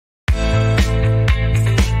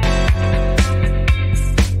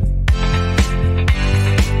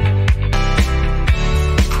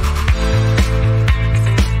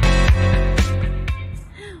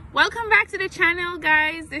channel,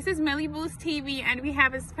 guys. This is Melly Boost TV and we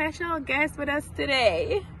have a special guest with us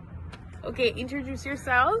today. Okay, introduce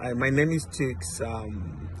yourself. Hi, my name is Chicks.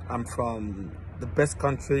 I'm from the best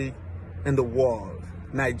country in the world,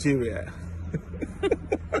 Nigeria.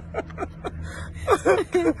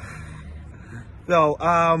 So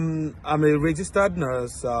I'm a registered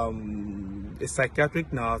nurse, a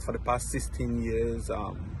psychiatric nurse for the past 16 years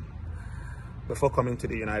before coming to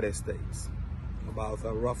the United States about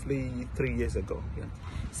roughly 3 years ago. Yeah.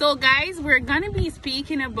 So guys, we're gonna be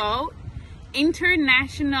speaking about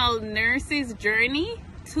international nurses' journey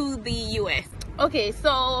to the US. Okay,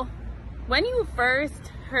 so when you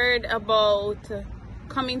first heard about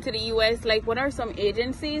coming to the US, like what are some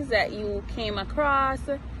agencies that you came across,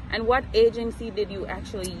 and what agency did you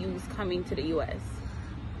actually use coming to the US?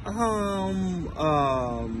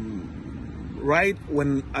 Right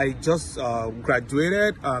when I just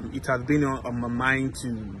graduated, it has been on my mind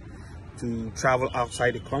to travel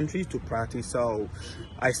outside the country to practice. So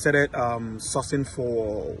I started sourcing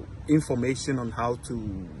for information on how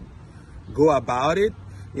to go about it.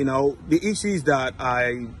 You know, the issue is that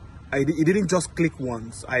it didn't just click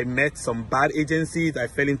once. I met some bad agencies. I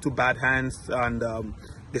fell into bad hands, and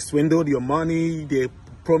they swindled your money. They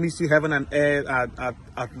promise you heaven and earth.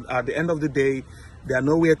 At the end of the day, they are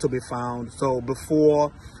nowhere to be found. So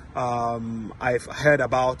before I've heard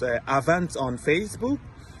about Avant on Facebook.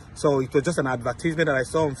 So it was just an advertisement that I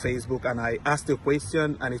saw on Facebook, and I asked a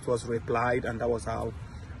question and it was replied, and that was how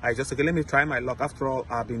I just said, okay, let me try my luck. After all,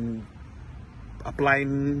 I've been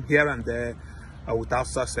applying here and there without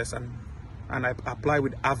success, and I applied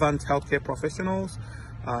with Avant Healthcare Professionals,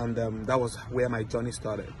 and that was where my journey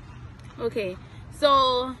started. Okay,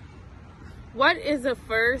 so what is the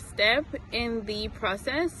first step in the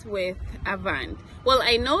process with Avant? Well,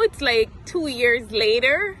 I know it's like 2 years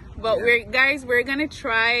later, but yeah. we're gonna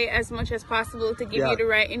try as much as possible to give you the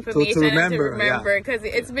right information to remember, because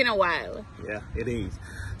it's been a while. Yeah, it is.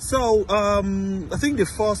 So I think the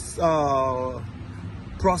first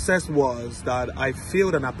process was that I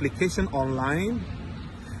filled an application online,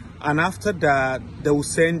 and after that they will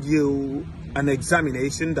send you an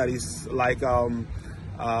examination that is like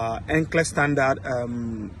NCLEX standard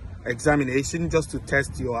examination, just to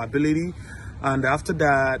test your ability. And after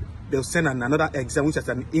that they'll send another exam, which is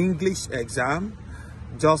an English exam,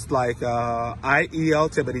 just like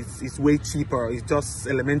IELTS, but it's way cheaper. It's just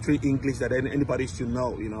elementary English that anybody should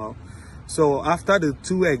know, you know. So after the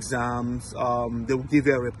two exams, they will give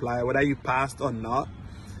you a reply whether you passed or not.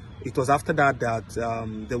 It was after that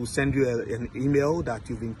they will send you an email that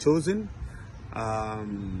you've been chosen,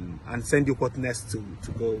 and send you what next to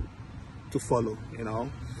go to follow, you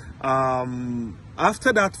know.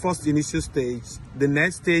 After that first initial stage, the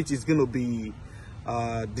next stage is going to be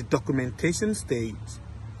the documentation stage,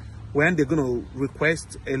 when they're going to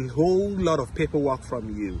request a whole lot of paperwork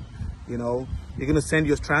from you. You know, you're going to send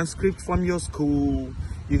your transcript from your school.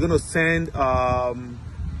 You're going to send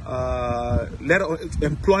letter of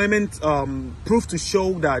employment proof to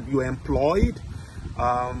show that you're employed.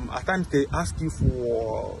 At times they ask you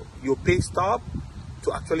for your pay stub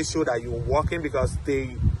to actually show that you're working, because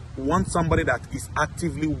they want somebody that is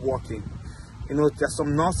actively working. You know, there's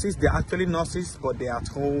some nurses, they're actually nurses, but they're at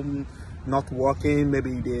home not working.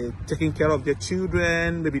 Maybe they're taking care of their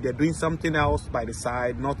children, maybe they're doing something else by the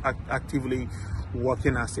side, not actively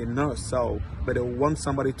working as a nurse. So but they want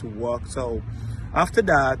somebody to work. So after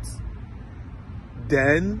that,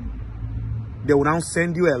 then they will now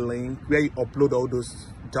send you a link where you upload all those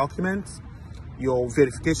documents, your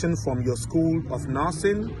verification from your school of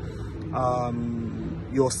nursing,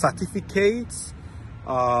 your certificates,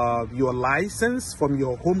 your license from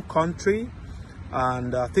your home country,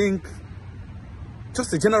 and I think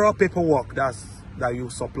just the general paperwork that you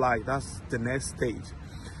supply. That's the next stage.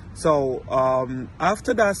 So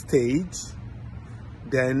after that stage,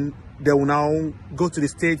 then they will now go to the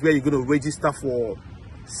stage where you're going to register for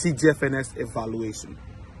CGFNS evaluation,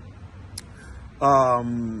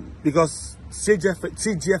 because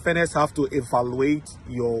CGFNS have to evaluate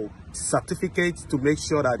your certificates to make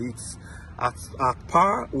sure that it's at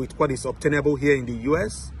par with what is obtainable here in the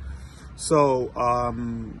US. So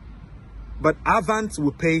but Avant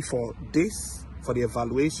will pay for this, for the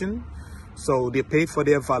evaluation. So they pay for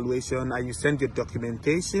the evaluation, and you send your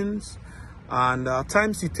documentations, and at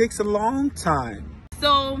times it takes a long time.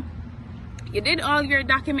 So you did all your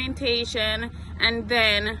documentation, and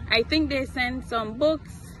then I think they sent some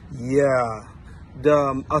books. Yeah,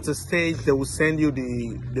 at a stage they will send you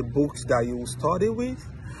the books that you will study with.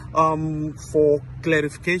 For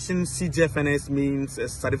clarification, CGFNS means a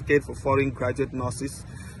certificate for foreign graduate nurses.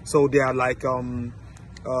 So they are like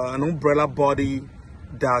an umbrella body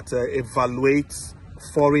that evaluates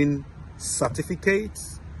foreign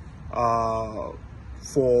certificates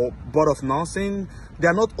for Board of Nursing. They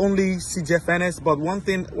are not only CGFNS, but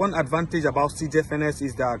one advantage about CGFNS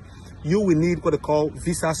is that you will need what they call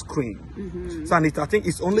visa screen. So, and I think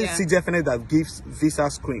it's only CGFNS that gives visa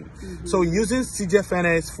screen. So using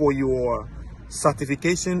CGFNS for your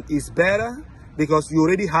certification is better because you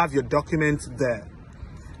already have your documents there.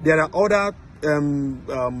 There are other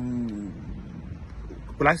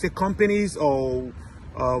like say companies or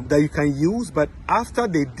that you can use, but after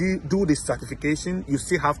they do the certification, you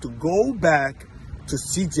still have to go back to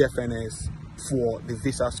CGFNS for the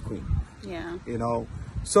visa screen. Yeah. You know,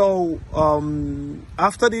 so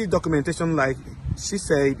after the documentation, like she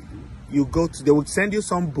said, they will send you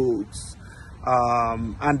some books,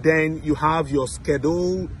 and then you have your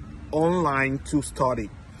schedule online to study,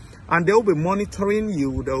 and they will be monitoring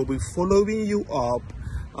you. They will be following you up.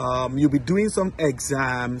 You'll be doing some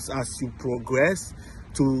exams as you progress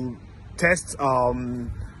to test how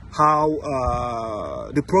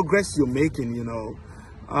the progress you're making. You know,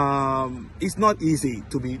 it's not easy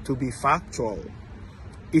to be factual.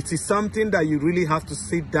 It is something that you really have to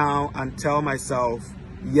sit down and tell myself,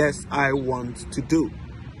 yes, I want to do.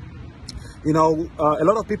 You know, a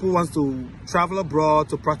lot of people want to travel abroad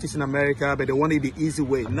to practice in America, but they want it the easy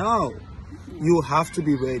way. No, you have to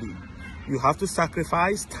be ready. You have to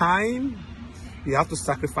sacrifice time. You have to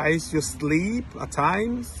sacrifice your sleep at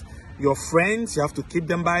times. Your friends, you have to keep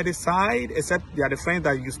them by the side, except they are the friends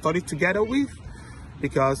that you study together with,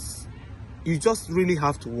 because you just really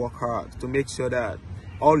have to work hard to make sure that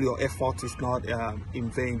all your effort is not in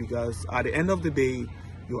vain, because at the end of the day,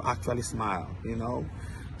 you actually smile, you know.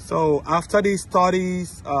 So after these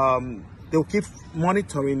studies, they'll keep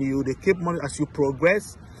monitoring you. They keep monitoring as you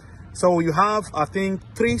progress. So you have, I think,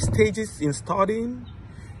 3 stages in studying.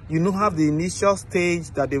 You know, have the initial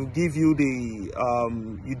stage that they will give you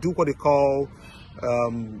you do what they call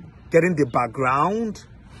getting the background.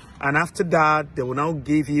 And after that, they will now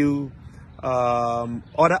give you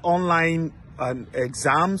other online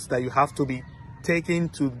exams that you have to be taking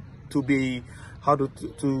to be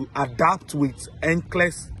to adapt with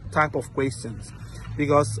NCLEX type of questions,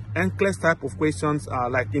 because NCLEX type of questions are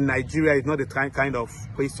like in Nigeria is not the kind of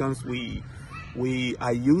questions we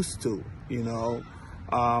are used to. You know,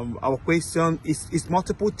 our question is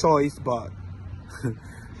multiple choice, but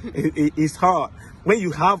it's hard when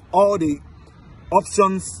you have all the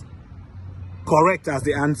options correct as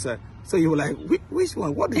the answer. So you were like, which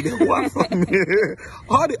one? What did they want from me?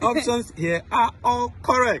 All the options here are all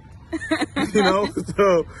correct. You know,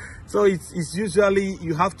 so it's usually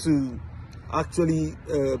you have to actually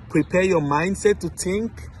prepare your mindset to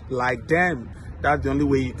think like them. That's the only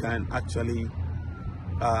way you can actually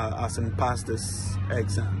pass this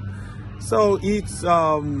exam. So it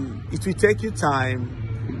will take you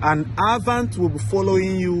time, and Avant will be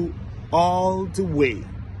following you all the way.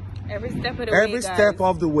 Every step of the way. Every step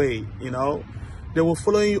of the way, you know. They will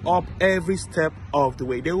follow you up every step of the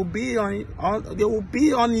way. They will be on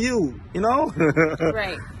you, you know.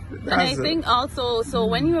 Right. And I think also, so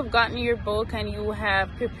when you have gotten your book and you have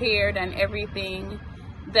prepared and everything,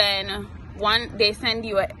 then they send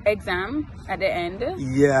you an exam at the end.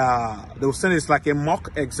 Yeah, they will send it's like a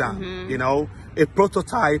mock exam, you know, a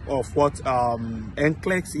prototype of what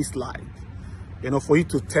NCLEX is like. You know, for you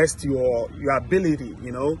to test your ability,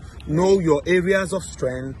 you know your areas of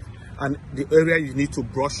strength and the area you need to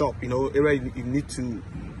brush up, you know, area you need to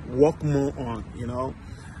work more on, you know.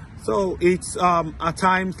 So it's at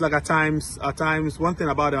times one thing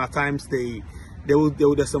about them, at times there's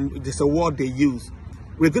a word they use.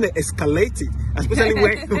 We're gonna escalate it, especially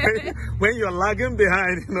when you're lagging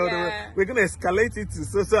behind, you know. We're gonna escalate it to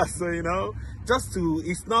so you know,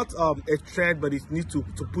 it's not a threat, but it needs to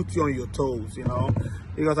put you on your toes, you know,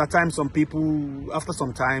 because at times some people, after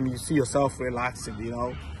some time, you see yourself relaxing, you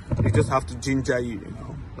know. You just have to ginger you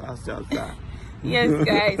know. That's just that. Yes,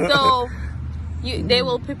 guys. So they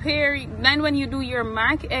will prepare. Then when you do your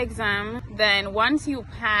mock exam, then once you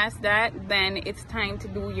pass that, then it's time to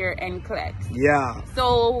do your NCLEX. Yeah.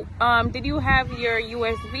 So did you have your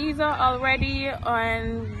US visa already,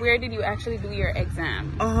 and where did you actually do your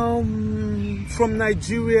exam? From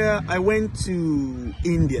Nigeria, I went to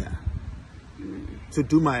India to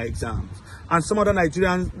do my exams, and some other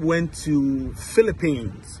Nigerians went to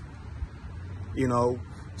Philippines, you know.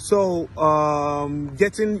 So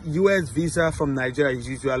getting US visa from Nigeria is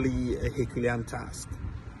usually a Herculean task,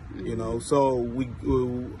 you know. So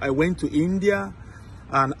I went to India,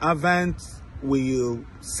 and Avant will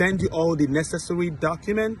send you all the necessary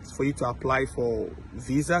documents for you to apply for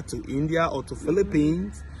visa to India or to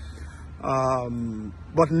Philippines.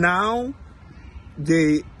 But now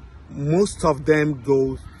most of them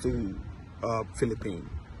go to Philippines.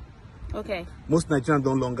 Okay. Most Nigerians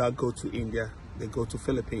no longer go to India, they go to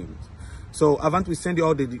Philippines. So Avant will send you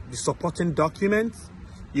all the supporting documents.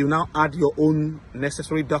 You now add your own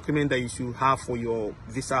necessary document that you should have for your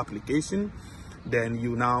visa application. Then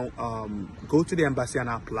you now go to the embassy and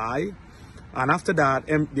apply. And after that,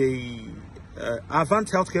 the Avant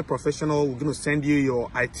healthcare professional will going to send you your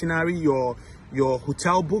itinerary, your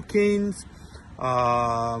hotel bookings,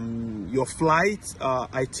 your flight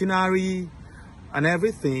itinerary, and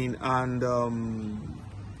everything, and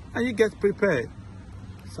you get prepared.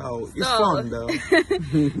 So it's fun though.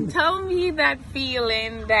 Tell me that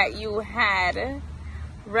feeling that you had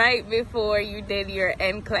right before you did your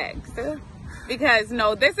NCLEX. Because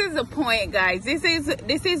no, this is the point, guys. This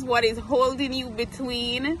is what is holding you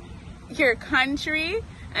between your country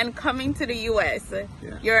and coming to the US.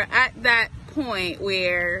 Yeah. You're at that point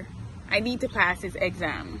where I need to pass this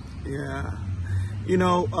exam. Yeah. You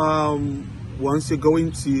know, once you go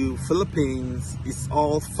into Philippines, it's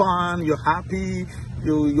all fun, you're happy,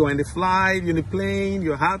 you're in the flight, you're in the plane,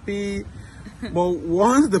 you're happy. But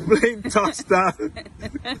once the plane touched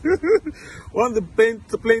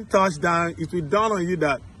down, it will dawn on you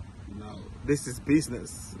that, no, this is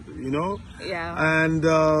business, you know? Yeah. And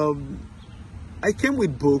I came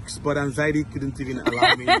with books, but anxiety couldn't even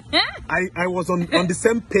allow me. I was on the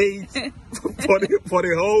same page for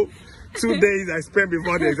the whole 2 days I spent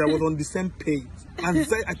before the exam. I was on the same page.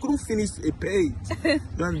 Anxiety, I couldn't finish a page.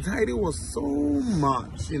 The anxiety was so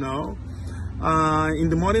much, you know. In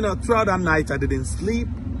the morning or throughout that night, I didn't sleep.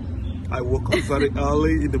 I woke up very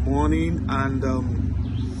early in the morning, and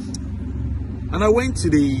I went to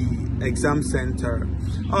the exam center.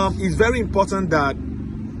 It's very important that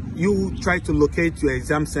you try to locate your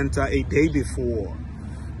exam center a day before,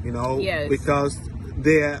 you know, yes, because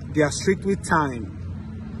they are strict with time.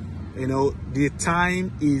 You know, the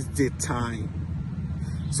time is the time.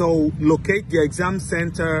 So locate the exam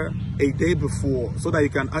center a day before so that you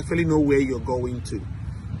can actually know where you're going to,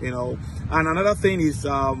 you know. And another thing is,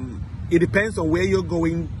 it depends on where you're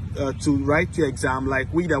going to write your exam.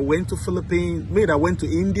 Like we that went to Philippines, me that went to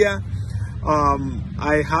India,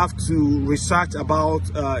 I have to research about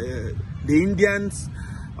the Indians.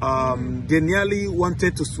 They nearly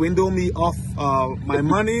wanted to swindle me off my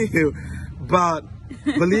money, but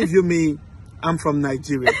believe you me, I'm from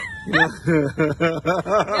Nigeria. You know?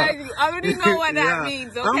 Guys, you already know what that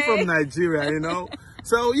means, okay? I'm from Nigeria, you know.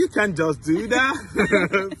 So you can't just do that.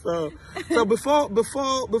 so before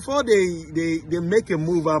they make a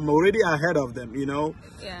move, I'm already ahead of them, you know.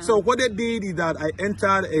 Yeah. So what they did is that I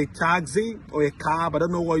entered a taxi or a cab. I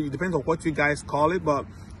don't know it depends on what you guys call it, but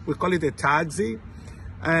we call it a taxi.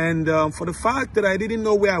 And for the fact that I didn't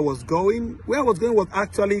know where I was going was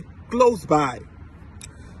actually close by.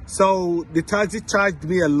 So the taxi charged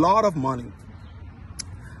me a lot of money,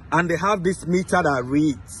 and they have this meter that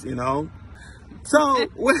reads, you know. So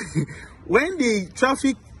when the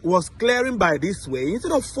traffic was clearing by this way,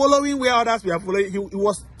 instead of following where others were following, he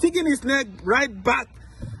was sticking his neck right back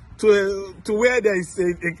to where there is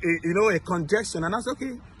a congestion. And I said,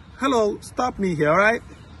 okay, hello, stop me here, all right?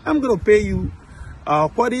 I'm gonna pay you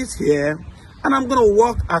what is here, and I'm gonna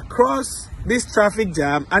walk across this traffic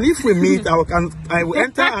jam, and if we meet, I will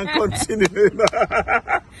enter and continue.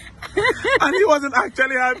 And he wasn't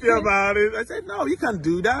actually happy about it. I said, no, you can't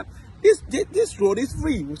do that. This road is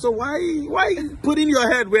free, so why put in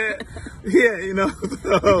your head here, you know?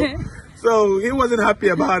 So he wasn't happy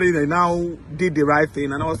about it, and now did the right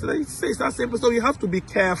thing. And I was like, it's that simple. So you have to be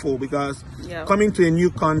careful, because coming to a new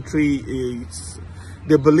country,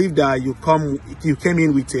 they believe that you came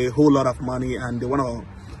in with a whole lot of money, and they want to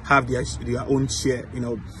have their own share, you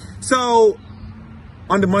know. So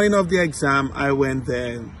on the morning of the exam, I went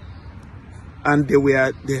there, and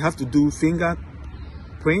they have to do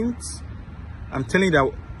fingerprints. I'm telling you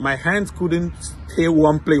that my hands couldn't stay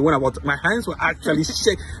one place when my hands were actually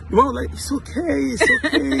shaking. You know, like, it's okay,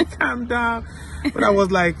 calm down. But I was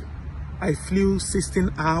like, I flew 16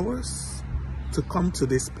 hours to come to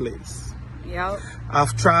this place. Yep.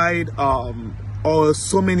 I've tried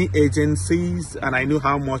so many agencies, and I know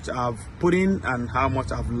how much I've put in and how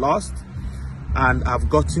much I've lost, and I've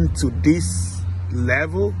gotten to this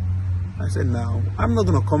level. I said, no, I'm not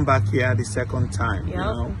gonna come back here the second time. Yep. You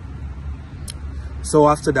know. So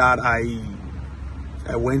after that,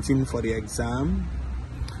 I went in for the exam.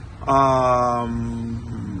 I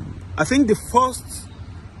think the first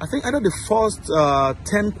I think either the first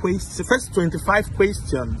 10 questions, first 25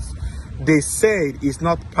 questions, they said is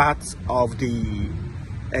not part of the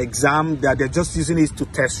exam, that they're just using it to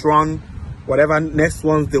test run whatever next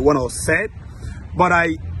ones they want to set. But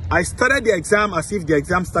I started the exam as if the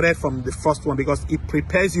exam started from the first one, because it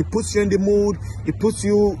prepares you, puts you in the mood, it puts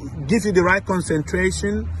you, gives you the right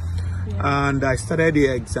concentration. Yeah. And I started the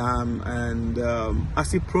exam, and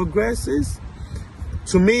as it progresses,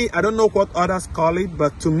 to me, I don't know what others call it,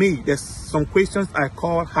 but to me, there's some questions I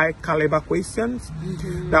call high caliber questions.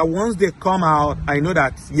 That once they come out, I know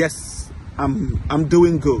that yes, I'm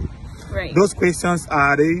doing good. Right. Those questions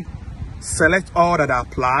are the select all that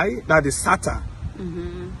apply, that is SATA.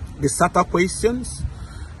 The SATA questions.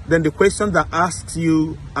 Then the question that asks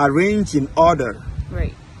you arrange in order.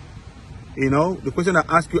 Right. You know, the question that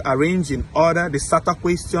asks you arrange in order, the SATA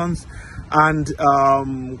questions, and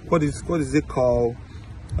what is it called?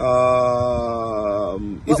 What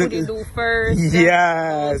would you do first?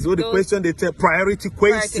 Yes, with the question they take priority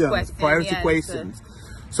questions. Priority questions.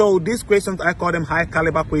 So these questions, I call them high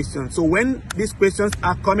caliber questions. So when these questions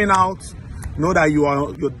are coming out, know that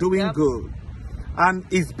you're doing good. And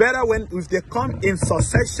it's better if they come in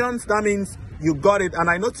successions. That means you got it. And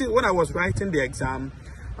I noticed when I was writing the exam,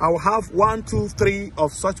 I will have 1, 2, 3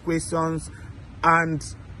 of such questions, and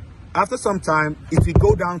after some time, if you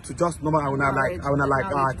go down to just normal, I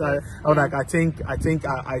think I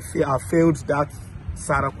failed that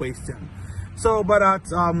SATA question. So, but at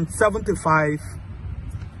 75,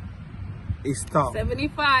 it's tough.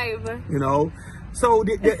 75. You know, so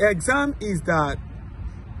the exam is that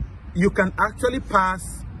you can actually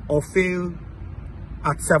pass or fail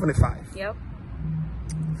at 75. Yep.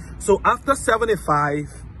 So after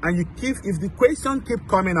 75, and if the question keep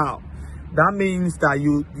coming out, that means that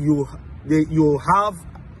you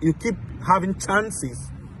keep having chances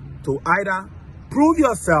to either prove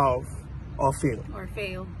yourself or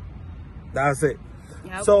fail. That's it.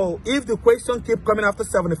 Yep. So if the question keep coming after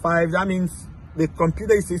 75, that means the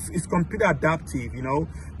computer is computer adaptive. You know,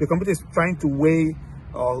 the computer is trying to weigh,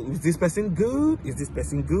 is this person good? Is this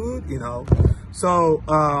person good? You know, so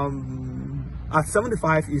at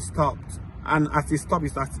 75 it stopped. And as it stopped,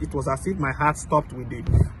 it was as if my heart stopped with the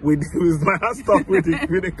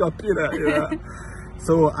computer. Yeah.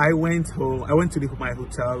 So I went home. I went to my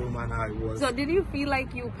hotel room, and I was. So did you feel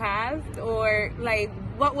like you passed, or like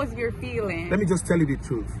what was your feeling? Let me just tell you the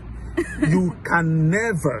truth. You can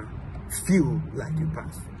never feel like you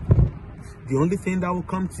passed. The only thing that will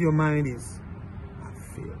come to your mind is, I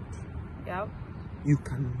failed. Yep. You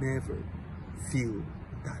can never feel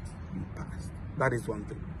that you passed. That is one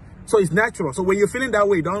thing. So it's natural. So when you're feeling that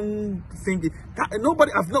way, don't think it. I've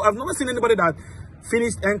never seen anybody that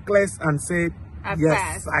finished NCLEX and said, yes,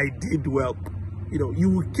 passed. I did well. You know, you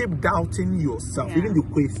will keep doubting yourself, even the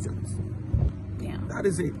questions. Yeah. That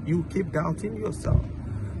is it. You keep doubting yourself.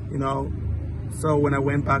 You know. So when I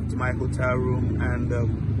went back to my hotel room, and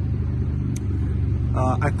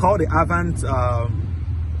I called the Avant,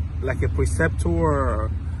 like a preceptor,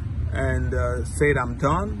 and said I'm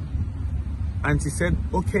done. And she said,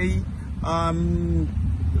 okay,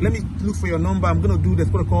 let me look for your number. I'm going to do this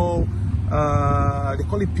protocol. They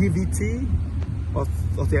call it PVT. I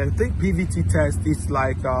think PVT test is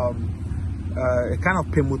like a kind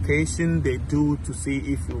of permutation they do to see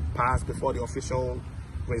if you pass before the official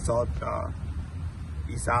result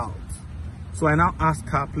is out. So I now ask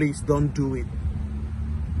her, please don't do it.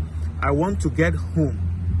 I want to get home.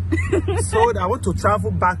 So I want to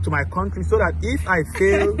travel back to my country, so that if I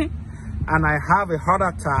fail and I have a heart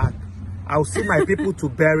attack, I'll see my people to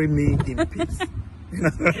bury me in peace.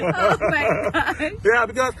 Oh my gosh. Yeah,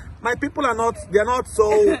 because my people they're not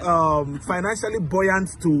so financially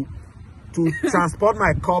buoyant to transport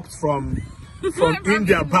my corpse from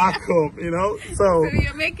India back home, you know. So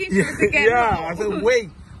you're making sure to get home. I said,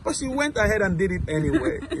 wait. But she went ahead and did it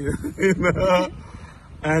anyway. You know?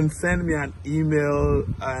 And sent me an email,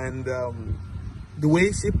 and the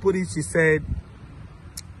way she put it, she said,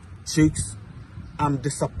 Chicks, I'm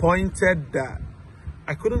disappointed that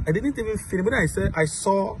I didn't even feel it. When I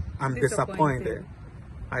saw I'm disappointed,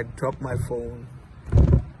 I dropped my phone,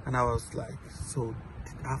 and I was like, so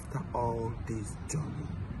after all this journey,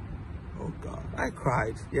 oh God, I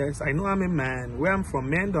cried. Yes, I know I'm a man. Where I'm from,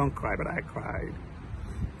 men don't cry, but I cried,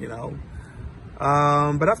 you know.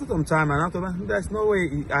 But after some time, there's no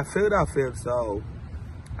way. I failed. So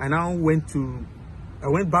I now went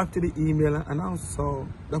back to the email, and I saw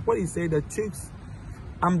that what he said, that Chicks,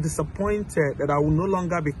 I'm disappointed that I will no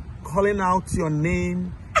longer be calling out your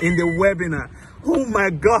name in the webinar. Oh my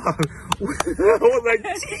God. I was like,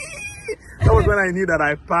 gee. That was when I knew that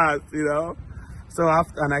I passed, you know. So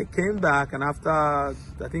and I came back, and after I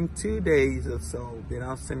think 2 days or so, they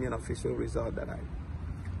now sent me an official result that I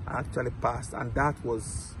actually passed, and that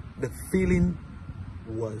was, the feeling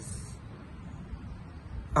was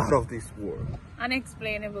out of this world.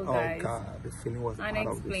 Unexplainable, guys. Oh God, the feeling was out of this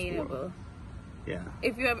world. Unexplainable. Yeah.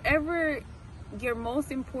 If you have ever your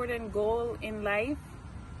most important goal in life,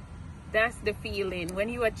 that's the feeling when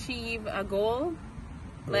you achieve a goal.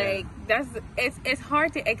 Like it's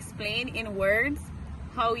hard to explain in words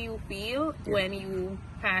how you feel when you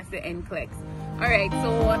pass the NCLEX. All right,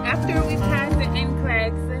 so after we pass the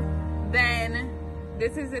NCLEX, then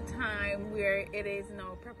this is a time where it is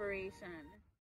now preparation.